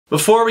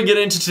Before we get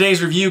into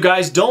today's review,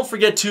 guys, don't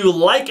forget to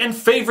like and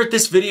favorite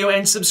this video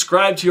and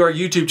subscribe to our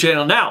YouTube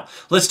channel. Now,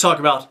 let's talk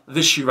about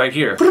this shoe right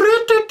here.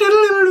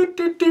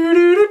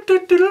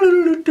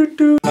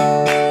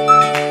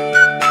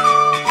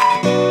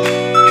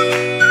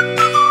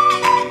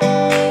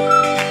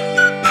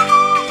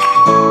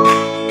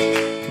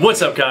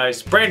 What's up,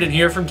 guys? Brandon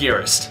here from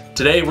Gearist.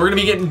 Today we're going to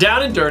be getting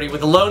down and dirty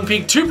with the Lone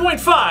Peak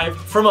 2.5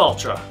 from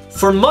Altra.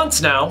 For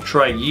months now,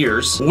 try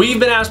years, we've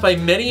been asked by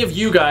many of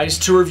you guys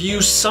to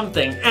review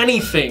something,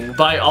 anything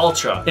by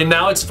Altra, and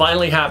now it's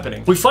finally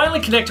happening. We finally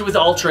connected with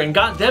Altra and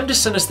got them to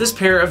send us this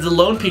pair of the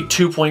Lone Peak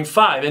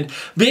 2.5, and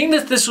being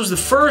that this was the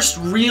first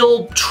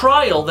real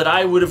trial that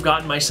I would have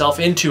gotten myself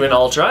into in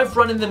Altra, I've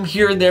run in them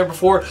here and there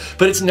before,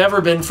 but it's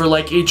never been for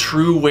like a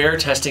true wear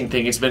testing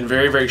thing. It's been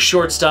very, very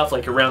short stuff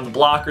like around the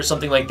block or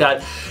something like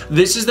that.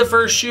 This is the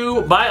first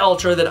shoe by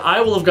Altra that I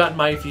will have gotten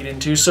my feet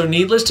into, so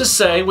needless to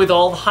say, with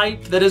all the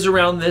hype that is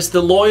around this,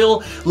 the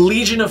loyal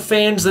legion of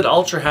fans that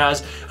Altra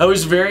has, I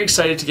was very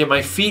excited to get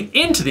my feet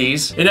into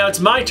these, and now it's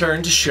my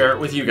turn to share it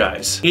with you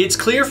guys. It's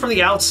clear from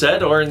the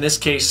outset, or in this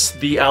case,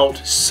 the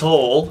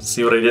outsole,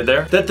 see what I did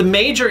there, that the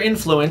major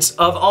influence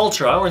of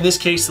Altra, or in this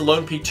case, the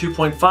Lone Peak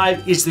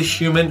 2.5, is the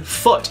human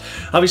foot.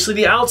 Obviously,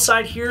 the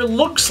outside here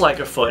looks like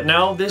a foot.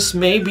 Now, this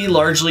may be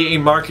largely a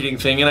marketing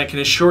thing, and I can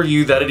assure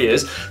you that it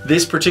is.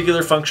 This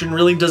particular function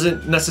really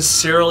doesn't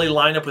necessarily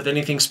line up with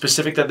anything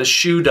specific that the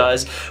shoe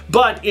does,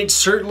 but it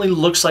certainly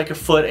looks like a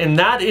foot, and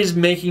that is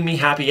making me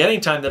happy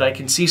anytime that I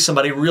can see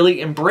somebody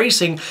really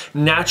embracing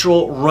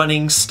natural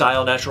running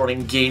style, natural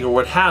running gait, or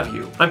what have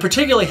you. I'm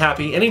particularly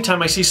happy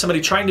anytime I see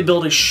somebody trying to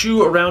build a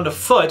shoe around a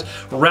foot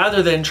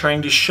rather than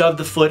trying to shove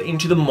the foot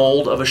into the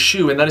mold of a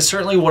shoe, and that is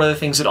certainly one of the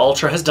things that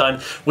Altra has done,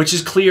 which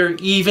is clear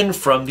even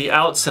from the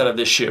outset of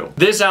this shoe.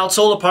 This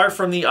outsole, apart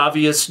from the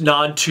obvious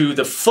nod to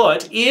the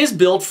foot, is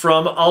built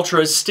from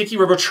Altra's sticky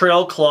rubber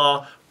trail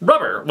claw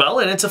rubber. Well,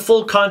 and it's a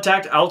full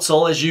contact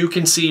outsole, as you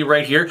can see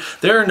right here.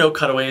 There are no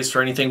cutaways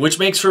for anything, which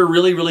makes for a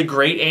really, really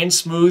great and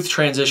smooth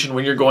transition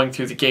when you're going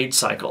through the gait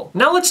cycle.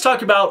 Now let's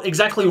talk about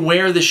exactly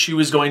where the shoe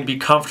is going to be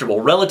comfortable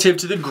relative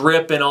to the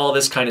grip and all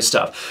this kind of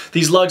stuff.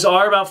 These lugs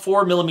are about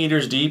 4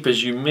 millimeters deep,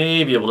 as you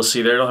may be able to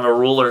see there. I don't have a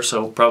ruler,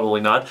 so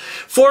probably not.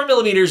 4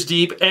 millimeters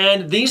deep,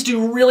 and these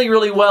do really,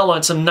 really well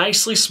on some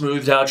nicely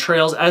smoothed out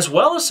trails, as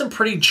well as some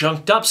pretty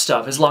junked up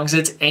stuff, as long as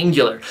it's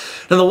angular.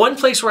 Now, the one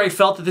place where I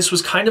felt that this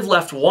was kind of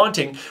left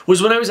wanting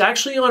was when I was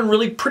actually on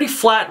really pretty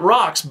flat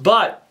rocks,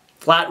 but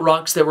flat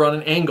rocks that were on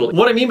an angle.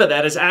 What I mean by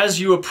that is as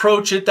you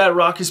approach it, that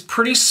rock is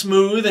pretty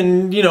smooth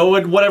and, you know,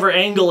 at whatever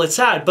angle it's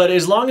at, but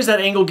as long as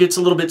that angle gets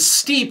a little bit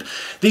steep,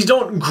 these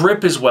don't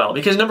grip as well,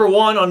 because number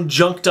one, on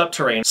junked up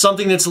terrain,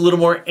 something that's a little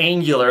more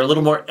angular, a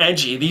little more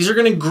edgy, these are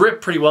going to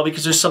grip pretty well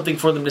because there's something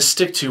for them to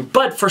stick to.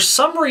 But for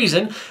some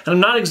reason, and I'm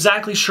not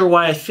exactly sure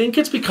why, I think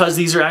it's because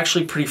these are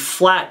actually pretty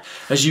flat,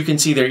 as you can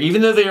see there.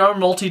 Even though they are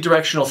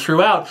multi-directional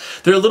throughout,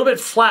 they're a little bit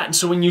flat, and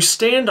so when you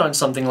stand on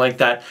something like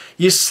that,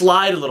 you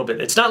slide a little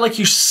bit. It's not like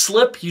you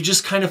slip, you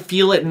just kind of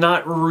feel it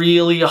not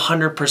really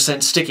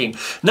 100% sticking.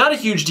 Not a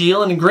huge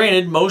deal, and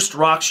granted, most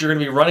rocks you're going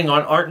to be running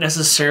on aren't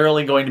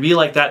necessarily going to be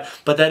like that,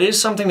 but that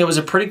is something that was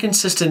a pretty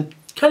consistent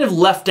kind of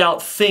left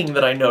out thing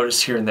that I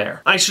noticed here and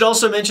there. I should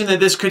also mention that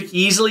this could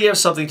easily have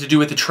something to do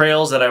with the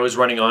trails that I was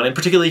running on, and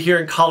particularly here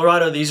in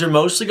Colorado, these are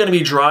mostly going to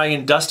be dry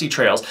and dusty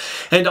trails,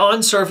 and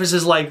on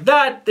surfaces like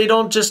that,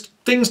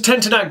 things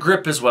tend to not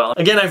grip as well.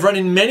 Again, I've run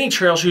in many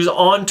trail shoes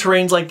on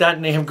terrains like that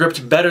and they have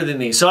gripped better than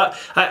these. So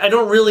I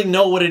don't really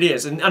know what it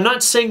is. And I'm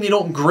not saying they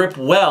don't grip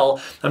well,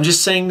 I'm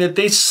just saying that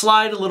they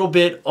slide a little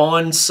bit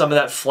on some of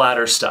that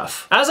flatter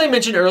stuff. As I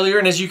mentioned earlier,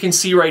 and as you can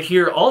see right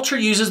here,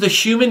 Altra uses the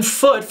human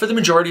foot for the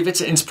majority of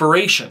its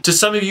inspiration. To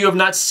some of you who have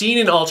not seen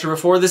an Altra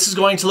before, this is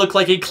going to look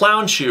like a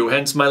clown shoe,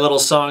 hence my little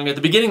song at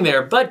the beginning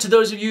there. But to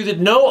those of you that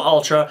know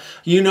Altra,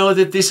 you know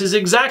that this is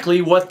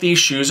exactly what these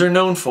shoes are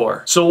known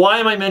for. So why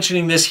am I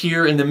mentioning this here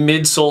in the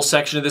midsole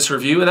section of this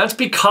review? And that's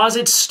because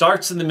it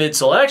starts in the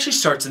midsole. It actually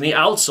starts in the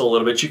outsole a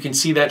little bit. You can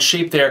see that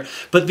shape there,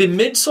 but the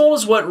midsole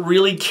is what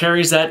really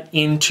carries that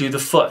into the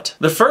foot.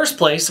 The first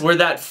place where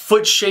that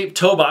foot-shaped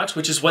toe box,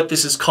 which is what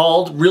this is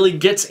called, really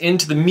gets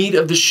into the meat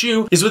of the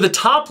shoe is with a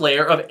top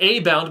layer of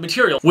A-bound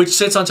material, which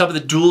sits on top of the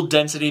dual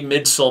density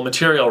midsole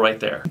material right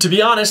there. To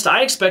be honest,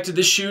 I expected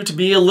this shoe to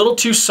be a little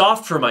too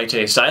soft for my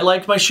taste. I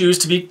like my shoes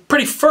to be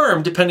pretty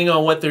firm depending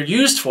on what they're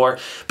used for,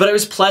 but I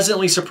was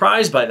pleasantly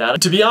surprised by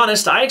that. To be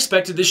honest, I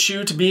expected this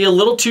shoe to be a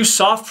little too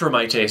soft for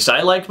my taste.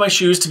 I like my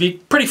shoes to be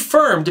pretty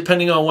firm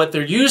depending on what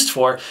they're used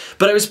for,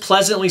 but I was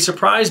pleasantly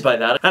surprised by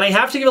that. And I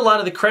have to give a lot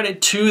of the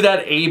credit to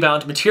that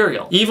A-bound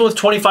material. Even with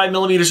 25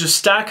 millimeters of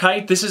stack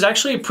height, this is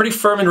actually a pretty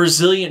firm and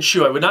resilient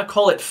shoe. I would not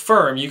call it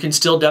firm. You can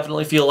still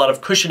definitely feel a lot of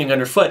cushioning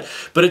underfoot,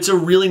 but it's a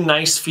really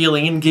nice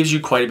feeling and gives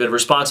you quite a bit of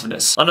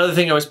responsiveness. Another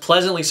thing I was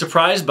pleasantly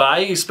surprised by,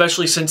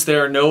 especially since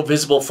there are no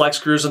visible flex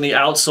screws on the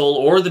outsole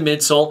or the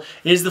midsole,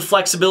 is the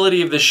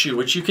flexibility of this shoe,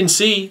 which you can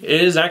see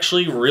stability is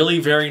actually really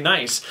very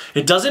nice.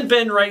 It doesn't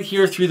bend right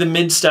here through the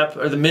mid-step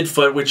or the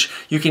midfoot, which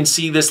you can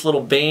see this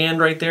little band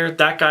right there.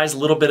 That guy's a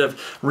little bit of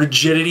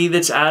rigidity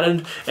that's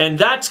added, and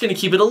that's going to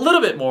keep it a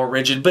little bit more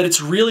rigid, but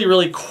it's really,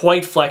 really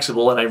quite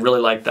flexible, and I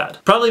really like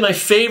that. Probably my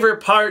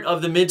favorite part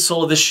of the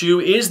midsole of the shoe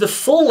is the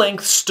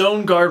full-length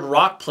Stone Guard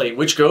rock plate,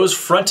 which goes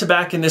front to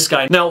back in this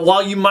guy. Now,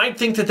 while you might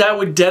think that that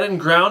would deaden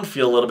ground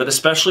feel a little bit,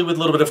 especially with a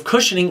little bit of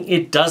cushioning,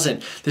 it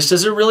doesn't. This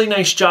does a really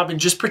nice job in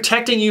just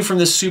protecting you from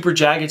this super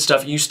jagged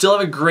stuff. You still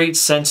have a great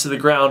sense of the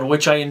ground,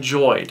 which I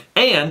enjoyed.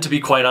 And, to be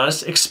quite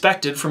honest,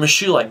 expected from a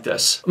shoe like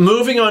this.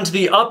 Moving on to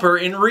the upper,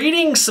 in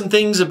reading some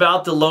things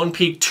about the Lone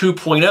Peak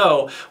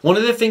 2.0, one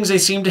of the things they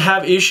seemed to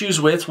have issues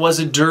with was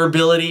the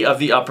durability of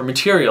the upper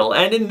material.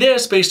 And in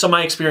this, based on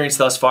my experience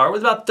thus far,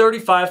 with about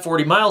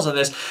 35-40 miles on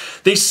this,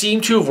 they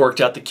seem to have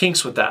worked out the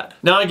kinks with that.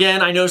 Now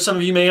again, I know some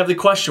of you may have the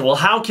question, well,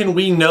 how can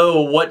we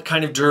know what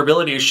kind of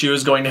durability a shoe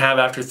is going to have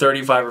after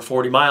 35 or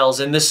 40 miles?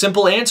 And the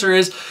simple answer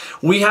is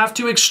we have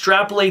to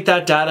extrapolate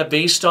that data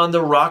based on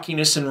the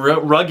rockiness and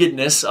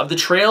ruggedness of the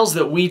trails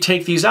that we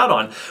take these out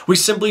on. We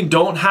simply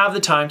don't have the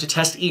time to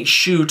test each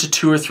shoe to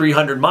 200 or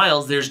 300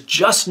 miles. There's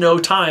just no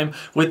time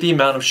with the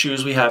amount of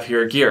shoes we have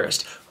here at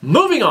Gearist.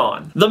 Moving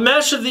on. The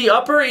mesh of the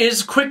upper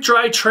is Quick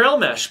Dry Trail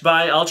Mesh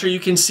by Altra. You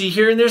can see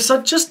here, and there's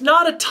just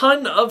not a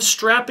ton of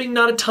strapping,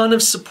 not a ton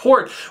of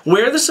support.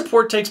 Where the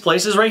support takes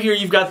place is right here.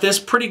 You've got this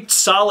pretty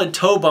solid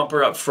toe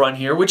bumper up front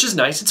here, which is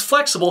nice. It's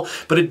flexible,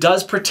 but it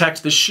does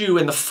protect the shoe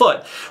and the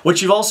foot.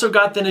 What you've also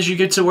got then as you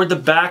get toward the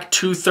back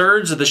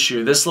 2/3 of the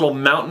shoe, this little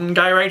mountain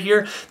guy right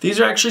here, these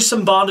are actually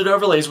some bonded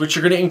overlays, which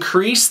are going to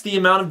increase the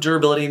amount of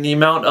durability and the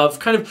amount of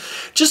kind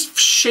of just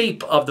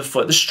shape of the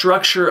foot, the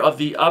structure of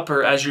the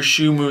upper as your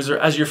shoe moves, or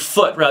as your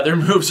foot rather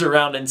moves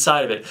around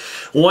inside of it.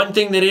 One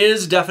thing that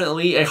is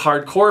definitely a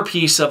hardcore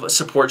piece of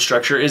support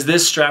structure is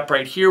this strap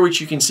right here, which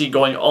you can see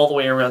going all the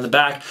way around the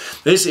back.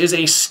 This is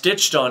a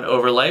stitched on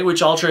overlay,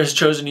 which Altra has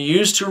chosen to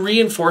use to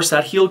reinforce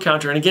that heel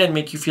counter and again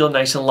make you feel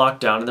nice and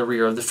locked down in the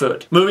rear of the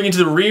foot. Moving into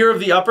the rear of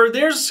the upper,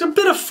 there's a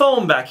bit of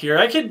foam back here.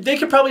 They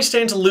could probably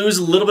stand to lose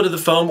a little bit of the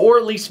foam or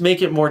at least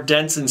make it more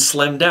dense and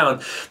slim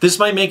down. This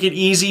might make it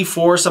easy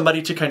for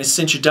somebody to kind of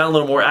cinch it down a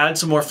little more, add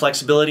some more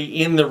flexibility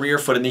in the rear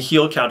foot and the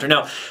heel counter.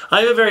 Now,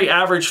 I have a very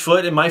average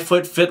foot and my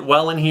foot fit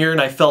well in here and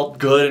I felt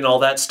good and all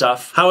that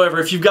stuff. However,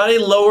 if you've got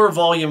a lower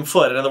volume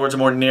foot, in other words, a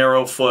more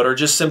narrow foot or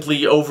just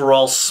simply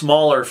overall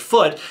smaller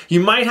foot, you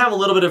might have a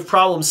little bit of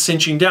problem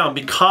cinching down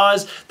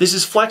because this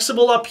is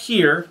flexible up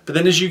here, but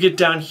then as you get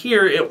down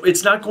here,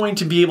 it's not going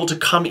to be able to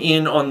come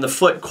in on the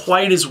foot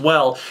quite as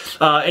well.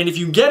 And if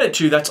you get it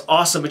to, that's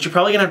awesome, but you're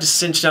probably gonna have to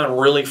cinch down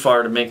really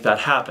far to make that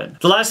happen.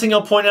 The last thing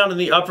I'll point out in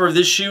the upper of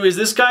this shoe is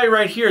this guy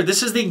right here.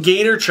 This is the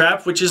gator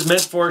trap, which is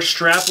meant for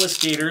strapless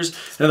gators.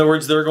 In other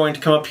words, they're going to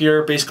come up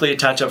here, basically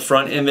attach up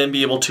front, and then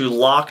be able to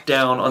lock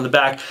down on the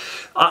back.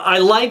 I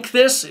like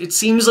this. It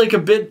seems like a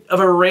bit of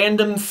a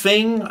random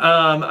thing.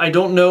 I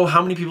don't know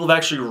how many people have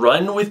actually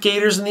run with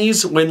gaiters in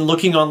these. When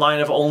looking online,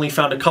 I've only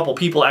found a couple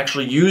people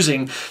actually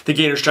using the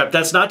gator strap.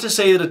 That's not to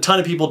say that a ton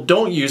of people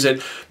don't use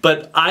it,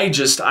 but I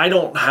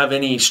don't have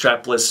any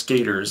strapless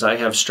gaiters. I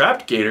have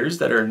strapped gaiters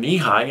that are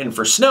knee-high and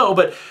for snow,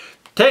 but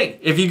hey,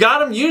 if you got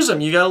them, use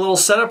them. You got a little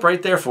setup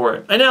right there for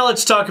it. And now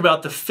let's talk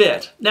about the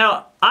fit.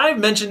 Now, I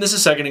mentioned this a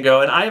second ago,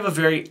 and I have a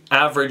very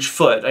average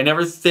foot. I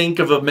never think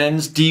of a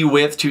men's D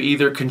width to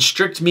either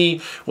constrict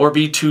me or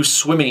be too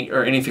swimmy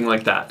or anything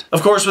like that.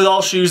 Of course, with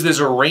all shoes, there's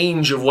a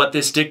range of what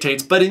this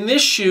dictates, but in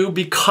this shoe,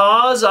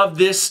 because of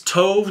this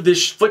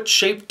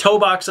foot-shaped toe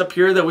box up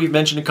here that we've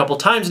mentioned a couple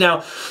times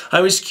now,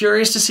 I was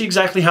curious to see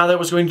exactly how that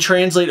was going to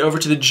translate over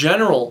to the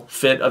general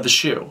fit of the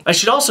shoe. I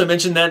should also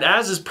mention that,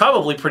 as is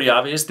probably pretty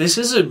obvious, this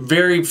is a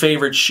very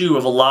favorite shoe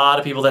of a lot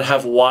of people that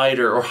have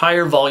wider or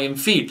higher volume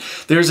feet.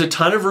 There's a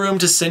ton of room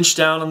to cinch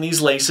down on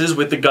these laces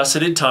with the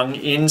gusseted tongue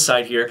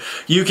inside here.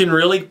 You can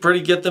really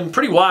get them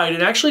pretty wide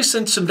and actually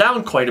cinch them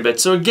down quite a bit.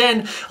 So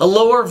again, a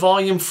lower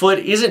volume foot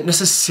isn't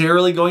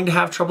necessarily going to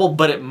have trouble,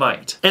 but it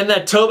might. And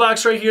that toe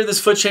box right here, this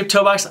foot-shaped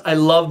toe box, I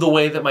love the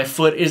way that my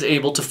foot is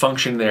able to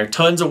function there.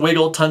 Tons of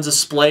wiggle, tons of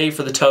splay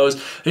for the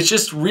toes. It's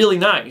just really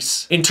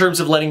nice in terms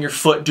of letting your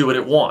foot do what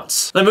it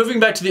wants. Now moving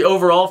back to the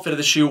overall fit of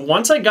the shoe,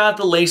 once I got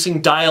the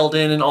lacing dialed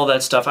in and all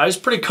that stuff, I was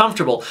pretty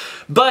comfortable.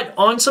 But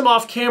on some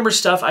off-camera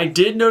stuff, I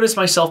did notice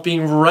myself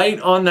being right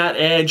on that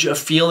edge of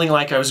feeling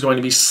like I was going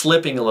to be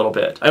slipping a little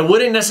bit. I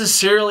wouldn't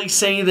necessarily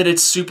say that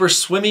it's super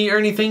swimmy or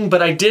anything,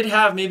 but I did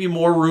have maybe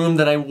more room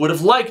than I would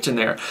have liked in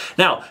there.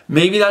 Now,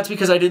 maybe that's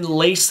because I didn't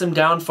lace them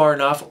down far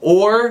enough,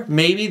 or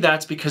maybe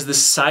that's because the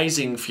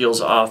sizing feels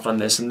off on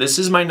this, and this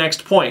is my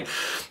next point.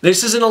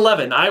 This is an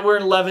 11. I wear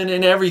an 11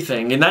 in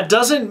everything, and that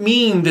doesn't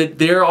mean that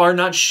there are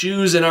not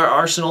shoes in our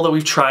arsenal that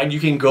we've tried. You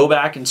can go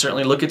back and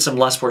certainly look at some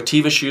La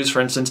Sportiva shoes,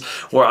 for instance,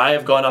 where I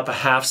have gone up a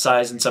half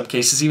size in some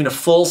cases, even a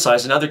full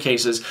size in other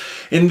cases.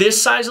 In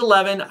this size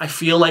 11, I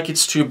feel like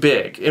it's too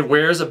big. It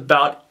wears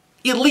about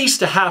at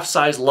least a half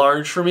size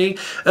large for me,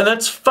 and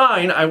that's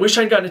fine. I wish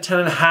I'd gotten a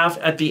 10.5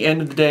 at the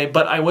end of the day,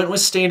 but I went with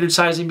standard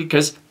sizing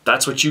because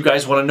that's what you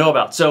guys want to know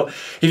about. So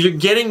if you're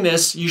getting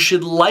this, you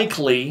should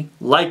likely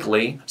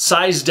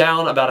size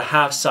down about a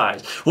half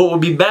size. What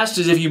would be best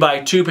is if you buy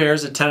 2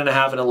 pairs at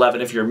 10.5 and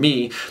 11 if you're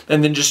me,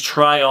 and then just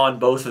try on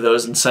both of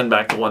those and send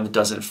back the one that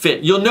doesn't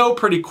fit. You'll know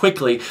pretty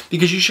quickly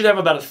because you should have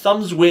about a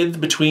thumb's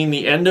width between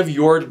the end of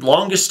your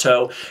longest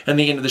toe and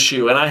the end of the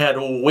shoe, and I had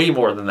way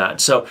more than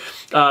that. So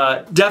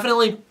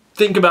definitely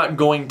think about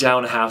going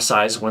down a half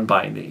size when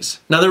buying these.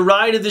 Now the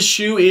ride of this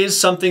shoe is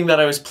something that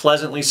I was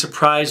pleasantly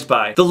surprised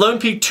by. The Lone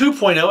Peak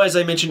 2.0, as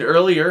I mentioned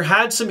earlier,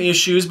 had some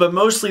issues, but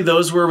mostly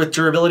those were with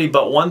durability.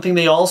 But one thing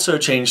they also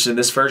changed in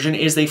this version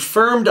is they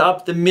firmed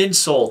up the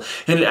midsole,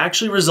 and it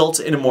actually results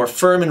in a more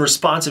firm and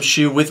responsive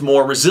shoe with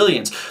more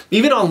resilience.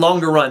 Even on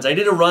longer runs, I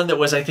did a run that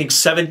was, I think,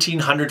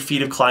 1,700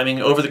 feet of climbing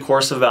over the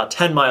course of about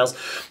 10 miles,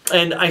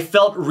 and I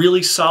felt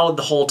really solid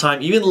the whole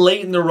time. Even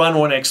late in the run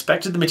when I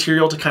expected the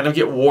material to kind of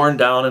get worn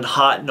down and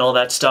hot and all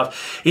that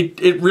stuff,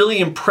 it really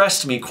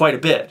impressed me quite a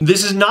bit.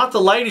 This is not the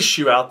lightest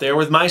shoe out there,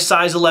 with my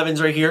size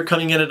 11s right here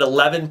coming in at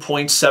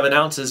 11.7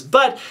 ounces,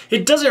 but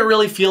it doesn't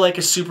really feel like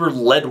a super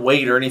lead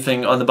weight or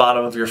anything on the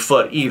bottom of your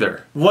foot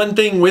either. One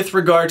thing with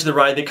regard to the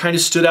ride that kind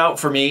of stood out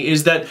for me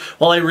is that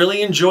while I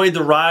really enjoyed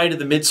the ride,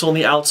 the midsole and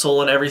the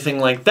outsole and everything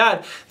like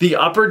that, the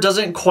upper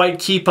doesn't quite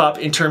keep up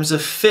in terms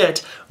of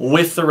fit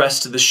with the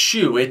rest of the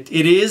shoe. It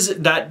is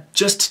that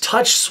just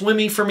touch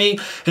swimmy for me.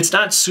 It's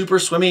not super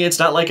swimmy. It's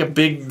not like a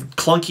big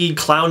clunky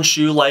clown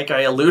shoe like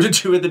I alluded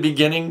to at the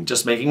beginning,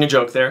 just making a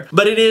joke there.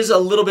 But it is a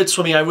little bit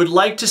swimmy. I would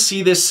like to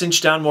see this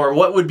cinched down more.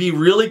 What would be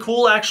really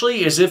cool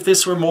actually is if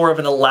this were more of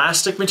an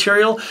elastic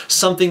material,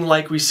 something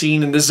like we've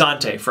seen in the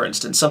Zante, for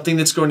instance, something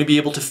that's going to be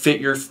able to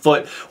fit your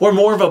foot, or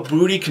more of a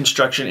booty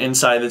construction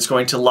inside that's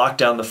going to lock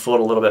down the foot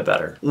a little bit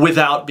better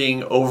without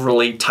being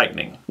overly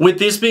tightening. With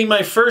this being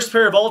my first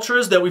pair of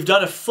Altras that we've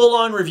done a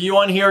full-on review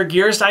on here at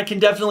Gearist, I can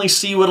definitely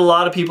see what a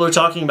lot of people are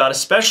talking about,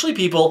 especially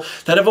people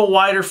that have a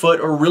wider foot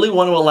or really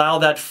want to allow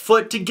that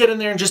foot to get in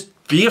there and just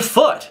be a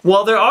foot.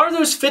 While there are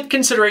those fit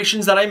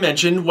considerations that I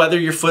mentioned, whether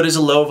your foot is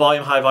a low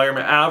volume, high volume,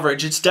 or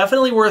average, it's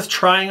definitely worth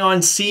trying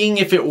on, seeing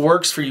if it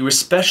works for you,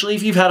 especially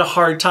if you've had a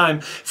hard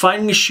time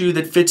finding a shoe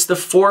that fits the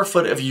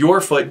forefoot of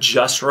your foot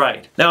just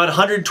right. Now at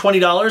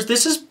 $120,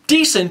 this is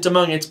decent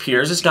among its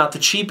peers. It's not the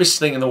cheapest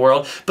thing in the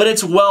world, but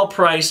it's well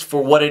priced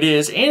for what it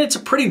is, and it's a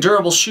pretty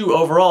durable shoe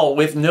overall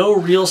with no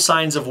real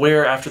signs of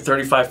wear after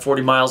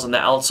 35-40 miles on the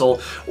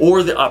outsole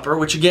or the upper,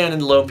 which again in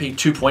the Lone Peak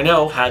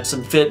 2.0 had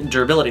some fit and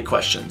durability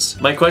questions.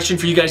 My question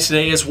for you guys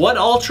today is, what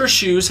Altra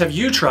shoes have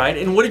you tried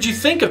and what did you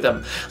think of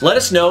them? Let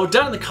us know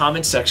down in the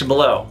comments section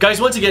below.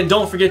 Guys, once again,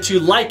 don't forget to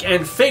like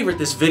and favorite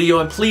this video,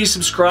 and please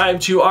subscribe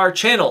to our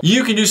channel.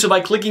 You can do so by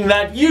clicking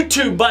that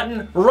YouTube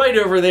button right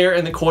over there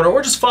in the corner,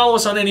 or just follow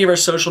us on any of our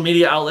social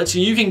media outlets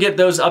and you can get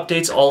those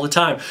updates all the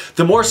time.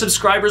 The more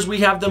subscribers we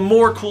have, the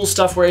more cool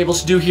stuff we're able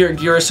to do here at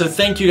Gearist, so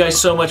thank you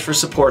guys so much for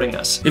supporting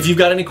us. If you've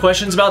got any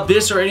questions about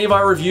this or any of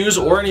our reviews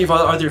or any of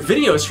our other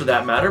videos for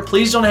that matter,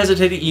 please don't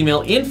hesitate to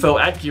email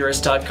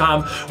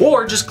info@gearist.com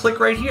or just click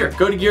right here.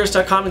 Go to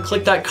gearist.com and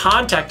click that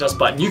contact us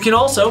button. You can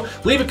also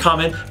leave a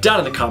comment down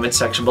in the comments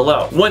section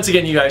below. Once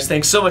again, you guys,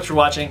 thanks so much for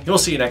watching and we'll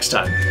see you next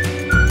time.